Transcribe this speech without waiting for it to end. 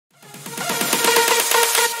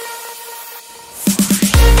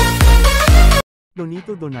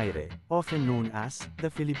Nonito Donaire, often known as the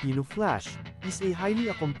Filipino Flash, is a highly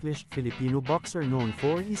accomplished Filipino boxer known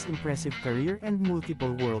for his impressive career and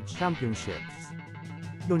multiple world championships.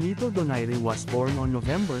 Nonito Donaire was born on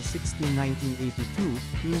November 16,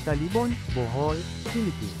 1982, in Talibon, Bohol,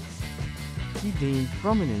 Philippines. He gained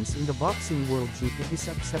prominence in the boxing world due to his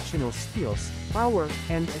exceptional skills, power,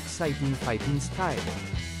 and exciting fighting style.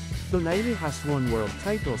 Donaire has won world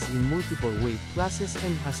titles in multiple weight classes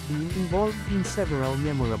and has been involved in several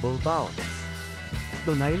memorable bouts.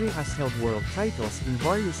 Donaire has held world titles in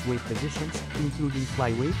various weight divisions, including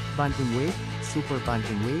flyweight, bantamweight, super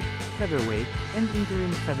bantamweight, featherweight, and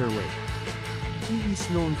interim featherweight. He is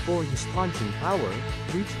known for his punching power,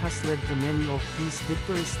 which has led to many of his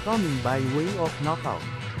victories coming by way of knockout.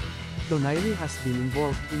 Donaire has been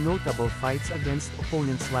involved in notable fights against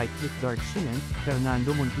opponents like Hidegard Shinen,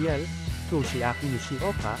 Fernando Montiel, Toshiaki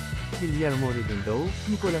Nishioka, Guillermo Redondo,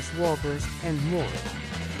 Nicholas Walters, and more.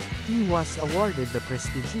 He was awarded the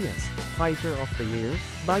prestigious Fighter of the Year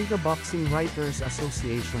by the Boxing Writers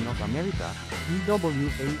Association of America,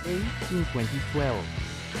 BWAA, in 2012.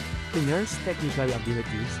 Donaire's technical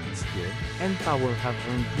abilities, skill, and power have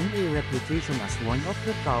earned him a reputation as one of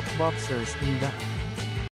the top boxers in the